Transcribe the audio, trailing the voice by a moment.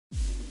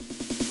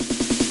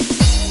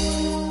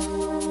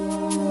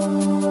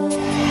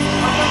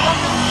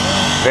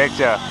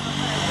Victor,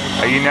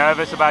 are you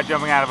nervous about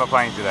jumping out of a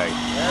plane today?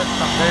 Yes,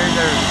 I'm very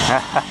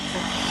nervous.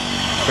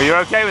 But you're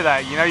okay with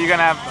that? You know you're going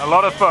to have a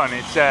lot of fun.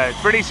 It's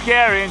pretty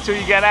scary until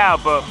you get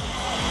out, but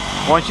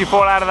once you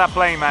fall out of that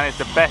plane, man,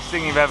 it's the best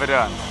thing you've ever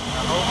done.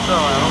 I hope so,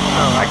 I hope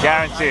so. I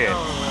guarantee it.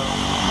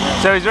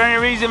 Yes. So is there any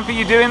reason for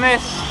you doing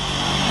this?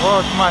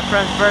 Well, it's my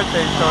friend's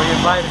birthday, so he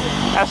invited me.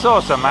 That's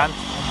awesome, man.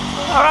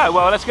 All right,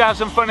 well, let's go have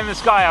some fun in the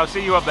sky. I'll see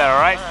you up there, all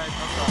right? All right.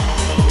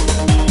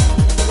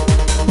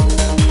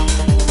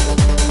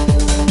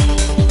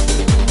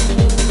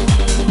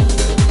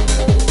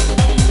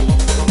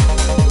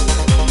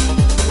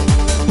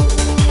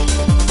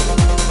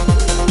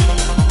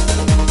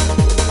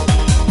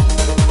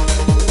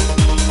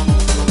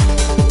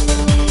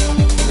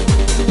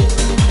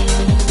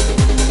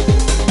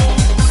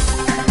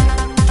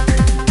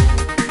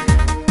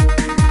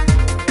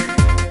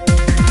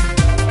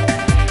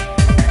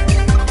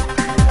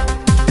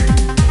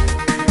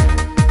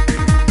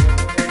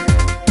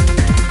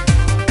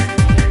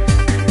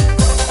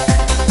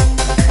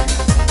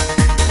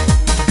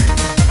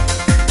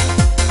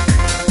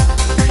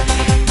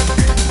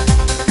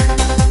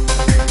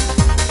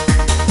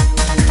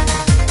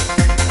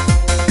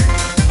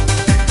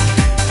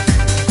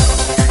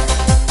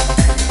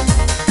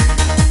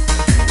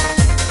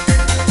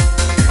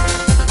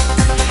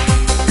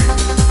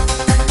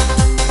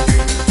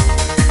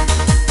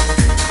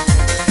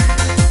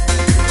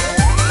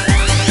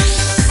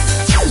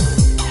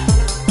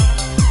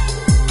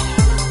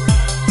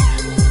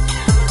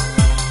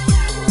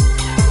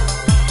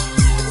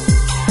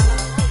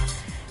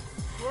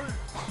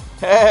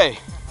 Hey,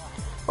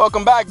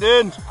 welcome back,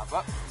 dude.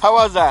 How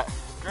was that?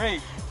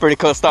 Great. Pretty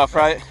cool stuff,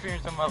 right?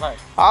 Experience of my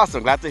life.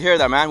 Awesome, glad to hear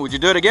that, man. Would you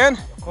do it again?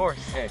 Of course.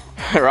 Hey.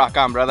 Rock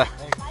on, brother.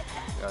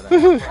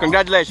 Thanks.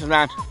 Congratulations,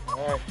 man.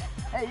 All right.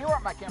 Hey, you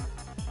weren't my camera.